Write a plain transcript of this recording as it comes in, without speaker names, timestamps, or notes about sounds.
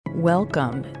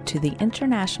Welcome to the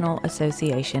International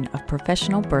Association of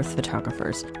Professional Birth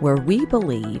Photographers, where we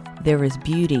believe there is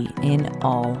beauty in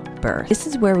all birth. This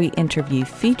is where we interview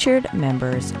featured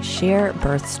members, share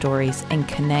birth stories, and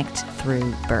connect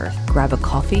through birth. Grab a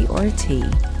coffee or a tea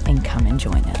and come and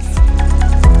join us.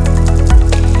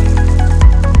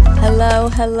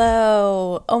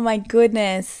 Hello. Oh my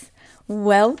goodness.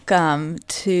 Welcome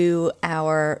to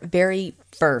our very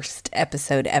first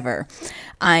episode ever.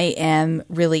 I am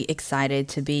really excited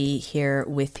to be here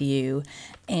with you,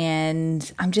 and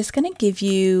I'm just going to give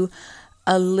you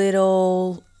a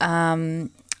little, I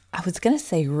was going to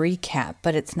say recap,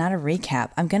 but it's not a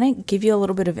recap. I'm going to give you a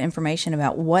little bit of information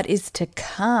about what is to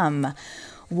come.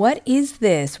 What is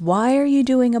this? Why are you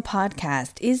doing a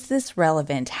podcast? Is this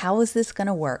relevant? How is this going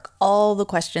to work? All the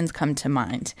questions come to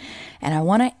mind, and I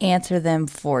want to answer them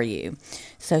for you.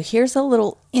 So here's a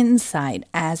little insight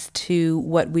as to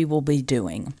what we will be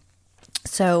doing.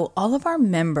 So all of our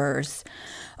members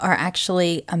are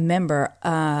actually a member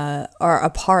or a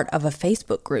part of a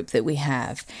Facebook group that we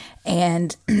have,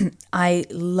 and I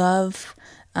love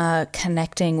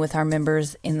connecting with our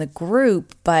members in the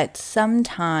group, but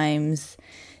sometimes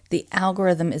the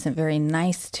algorithm isn't very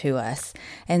nice to us.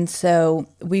 And so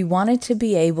we wanted to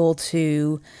be able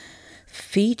to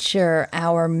feature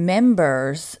our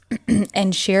members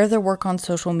and share their work on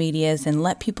social medias and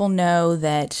let people know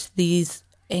that these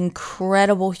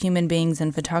incredible human beings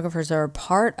and photographers are a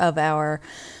part of our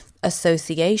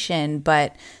association,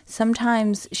 but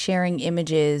sometimes sharing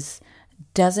images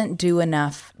doesn't do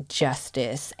enough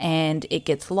justice, and it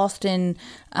gets lost in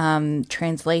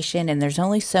translation, and there's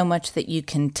only so much that you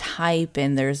can type,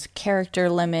 and there's character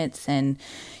limits, and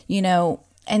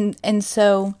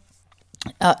so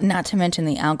not to mention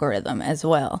the algorithm as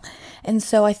well. And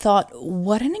so I thought,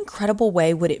 what an incredible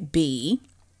way would it be?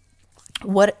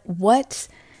 What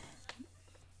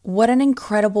an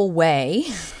incredible way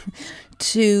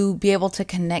to be able to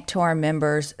connect to our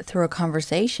members through a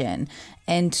conversation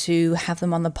and to have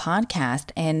them on the podcast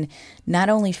and not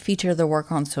only feature their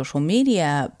work on social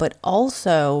media, but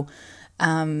also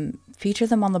feature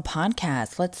them on the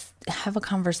podcast. Let's have a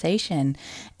conversation.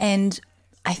 And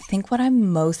I think what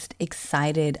I'm most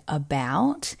excited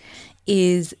about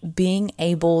is being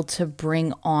able to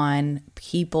bring on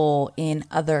people in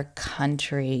other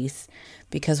countries,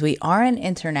 because we are an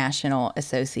international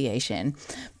association,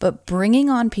 but bringing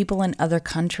on people in other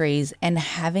countries and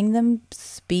having them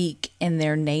speak in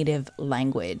their native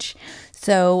language.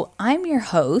 So I'm your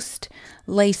host,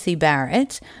 Lacey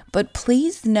Barrett, but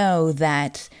please know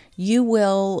that you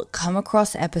will come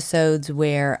across episodes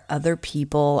where other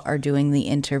people are doing the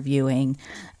interviewing.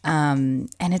 And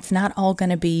it's not all going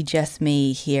to be just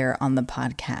me here on the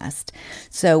podcast.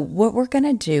 So what we're going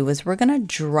to do is we're going to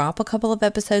drop a couple of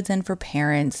episodes in for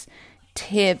parents,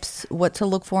 tips, what to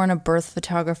look for in a birth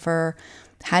photographer.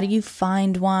 How do you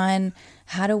find one?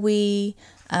 How do we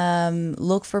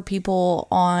look for people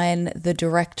on the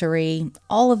directory?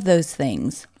 All of those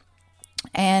things.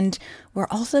 And we're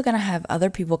also going to have other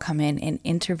people come in and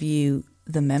interview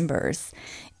the members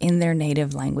in their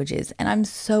native languages. And I'm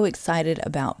so excited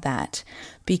about that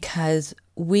because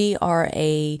we are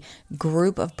a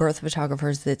group of birth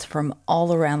photographers that's from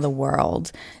all around the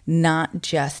world, not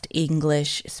just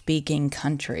English speaking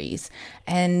countries.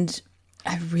 And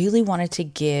I really wanted to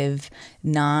give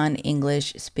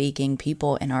non-English speaking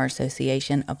people in our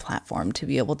association a platform to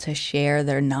be able to share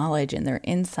their knowledge and their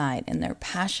insight and their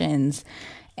passions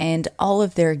and all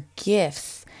of their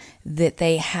gifts that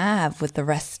they have with the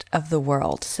rest of the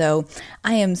world. So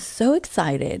I am so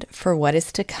excited for what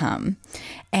is to come,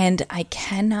 and I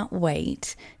cannot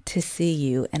wait to see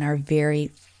you in our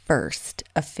very first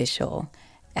official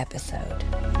episode.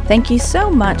 Thank you so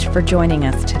much for joining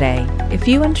us today. If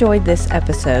you enjoyed this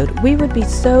episode, we would be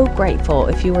so grateful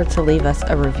if you were to leave us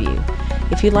a review.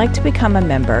 If you'd like to become a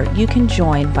member, you can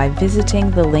join by visiting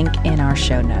the link in our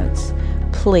show notes.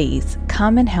 Please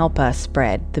come and help us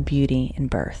spread the beauty in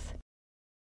birth.